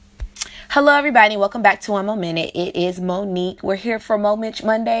Hello, everybody. Welcome back to One More Minute. It is Monique. We're here for Mo Mitch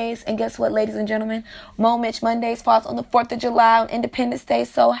Mondays. And guess what, ladies and gentlemen? Mo Mitch Mondays falls on the 4th of July on Independence Day.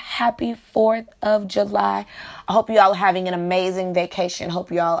 So happy 4th of July. I hope you all are having an amazing vacation.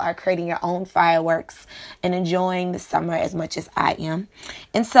 Hope you all are creating your own fireworks and enjoying the summer as much as I am.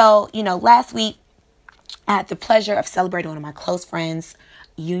 And so, last week I had the pleasure of celebrating one of my close friends'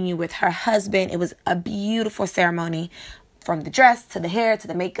 union with her husband. It was a beautiful ceremony. From the dress to the hair to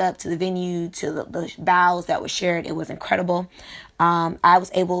the makeup to the venue to the vows that were shared. It was incredible. I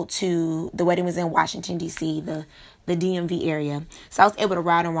was able to, the wedding was in Washington, D.C., the DMV area. So I was able to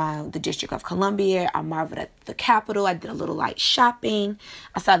ride around the District of Columbia. I marveled at the Capitol. I did a little light shopping.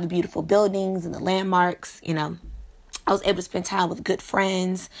 I saw the beautiful buildings and the landmarks. I was able to spend time with good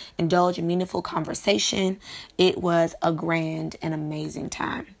friends, indulge in meaningful conversation. It was a grand and amazing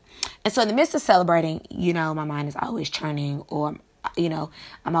time. And so in the midst of celebrating, my mind is always churning, or,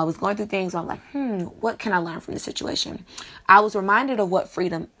 I'm always going through things. I'm like, what can I learn from the situation? I was reminded of what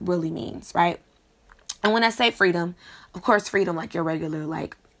freedom really means, right? And when I say freedom, of course, freedom, like your regular,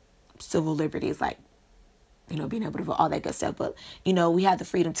 civil liberties, being able to vote, all that good stuff. But, we have the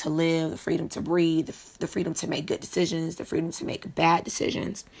freedom to live, the freedom to breathe, the freedom to make good decisions, the freedom to make bad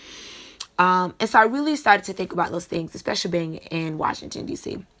decisions. And so I really started to think about those things, especially being in Washington,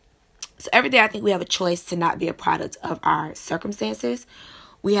 D.C. So every day I think we have a choice to not be a product of our circumstances.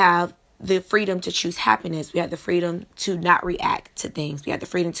 We have the freedom to choose happiness. We have the freedom to not react to things. We have the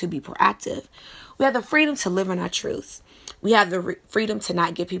freedom to be proactive. We have the freedom to live in our truths. We have the freedom to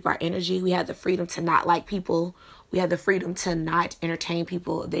not give people our energy. We have the freedom to not like people. We have the freedom to not entertain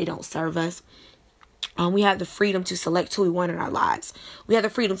people if they don't serve us. We have the freedom to select who we want in our lives. We have the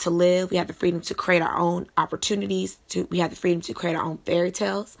freedom to live. We have the freedom to create our own opportunities. We have the freedom to create our own fairy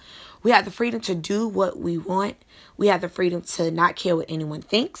tales. We have the freedom to do what we want. We have the freedom to not care what anyone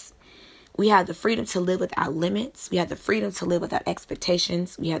thinks. We have the freedom to live without limits. We have the freedom to live without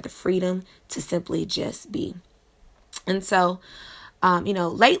expectations. We have the freedom to simply just be. And so,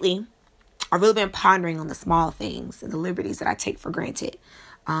 lately, I've really been pondering on the small things and the liberties that I take for granted.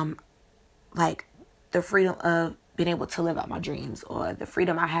 Like the freedom of being able to live out my dreams, or the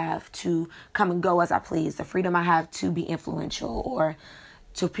freedom I have to come and go as I please, the freedom I have to be influential, or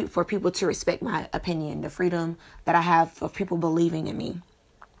for people to respect my opinion, the freedom that I have for people believing in me.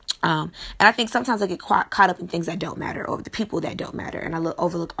 And I think sometimes I get caught up in things that don't matter, or the people that don't matter. And I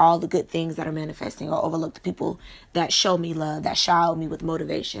overlook all the good things that are manifesting, or overlook the people that show me love, that shower me with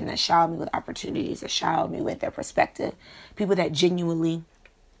motivation, that shower me with opportunities, that shower me with their perspective. People that genuinely,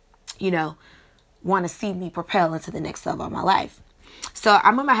 want to see me propel into the next level of my life. So I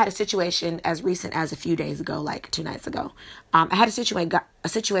remember I had a situation as recent as a few days ago, like 2 nights ago. I had a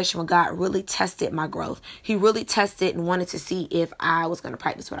situation where God really tested my growth. He really tested and wanted to see if I was going to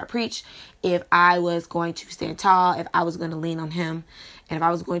practice what I preach, if I was going to stand tall, if I was going to lean on him, and if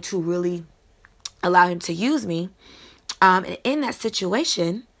I was going to really allow him to use me. And in that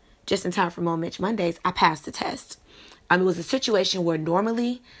situation, just in time for Mo Mitch Mondays, I passed the test. It was a situation where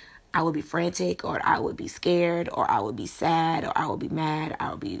normally I would be frantic, or I would be scared, or I would be sad, or I would be mad, I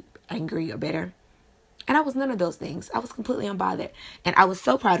would be angry or bitter. And I was none of those things. I was completely unbothered. And I was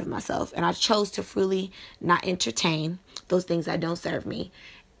so proud of myself. And I chose to freely not entertain those things that don't serve me.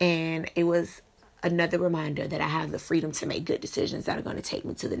 And it was another reminder that I have the freedom to make good decisions that are going to take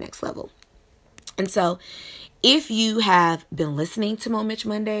me to the next level. And so if you have been listening to Mo Mitch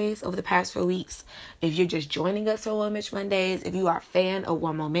Mondays over the past 4 weeks, if you're just joining us for Mo Mitch Mondays, if you are a fan of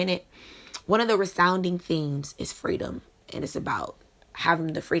One More Minute, one of the resounding themes is freedom. And it's about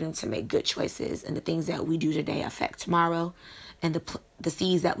having the freedom to make good choices, and the things that we do today affect tomorrow, and the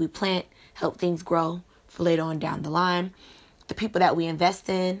seeds that we plant help things grow for later on down the line. The people that we invest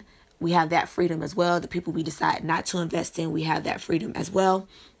in, we have that freedom as well. The people we decide not to invest in, we have that freedom as well.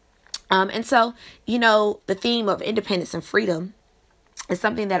 And so, the theme of independence and freedom is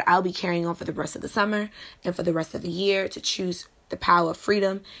something that I'll be carrying on for the rest of the summer and for the rest of the year, to choose the power of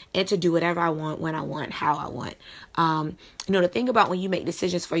freedom and to do whatever I want, when I want, how I want. The thing about when you make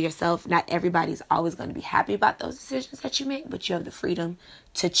decisions for yourself, not everybody's always going to be happy about those decisions that you make, but you have the freedom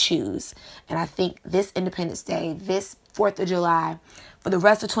to choose. And I think this Independence Day, this 4th of July, for the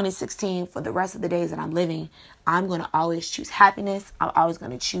rest of 2016, for the rest of the days that I'm living, I'm going to always choose happiness. I'm always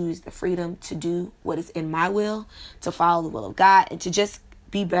going to choose the freedom to do what is in my will, to follow the will of God, and to just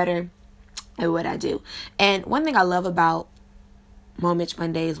be better at what I do. And one thing I love about Mo Mitch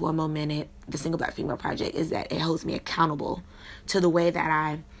Mondays, One More Minute, the Single Black Female Project, is that it holds me accountable to the way that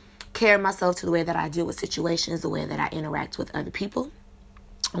I carry myself, to the way that I deal with situations, the way that I interact with other people.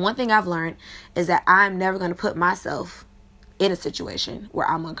 And one thing I've learned is that I'm never going to put myself in a situation where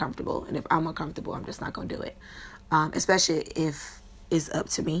I'm uncomfortable. And if I'm uncomfortable, I'm just not going to do it. Especially if it's up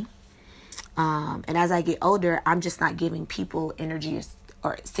to me. And as I get older, I'm just not giving people, energy,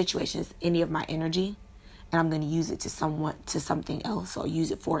 or situations any of my energy. And I'm going to use it to something else, or use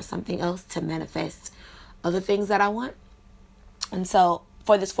it for something else to manifest other things that I want. And so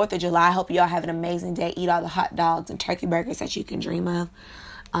for this 4th of July, I hope you all have an amazing day. Eat all the hot dogs and turkey burgers that you can dream of.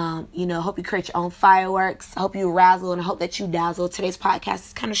 Hope you create your own fireworks. I hope you razzle, and I hope that you dazzle. Today's podcast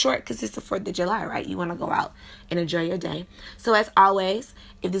is kind of short because it's the 4th of July, right? You want to go out and enjoy your day. So as always,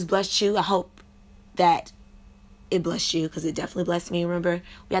 if this blessed you, I hope that it blessed you, because it definitely blessed me. Remember,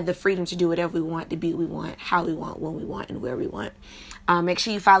 we have the freedom to do whatever we want, to be what we want, how we want, when we want, and where we want. Make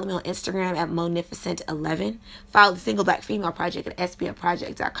sure you follow me on Instagram at Monificent11. Follow the Single Black Female Project at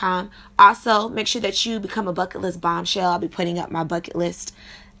sbmproject.com. Also, make sure that you become a bucket list bombshell. I'll be putting up my bucket list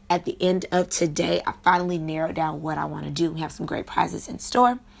at the end of today. I finally narrowed down what I want to do. We have some great prizes in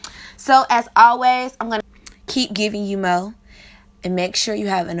store. So, as always, I'm going to keep giving you mo. And make sure you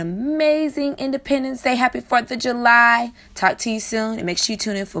have an amazing Independence Day. Happy 4th of July. Talk to you soon. And make sure you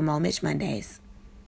tune in for Mo Mitch Mondays.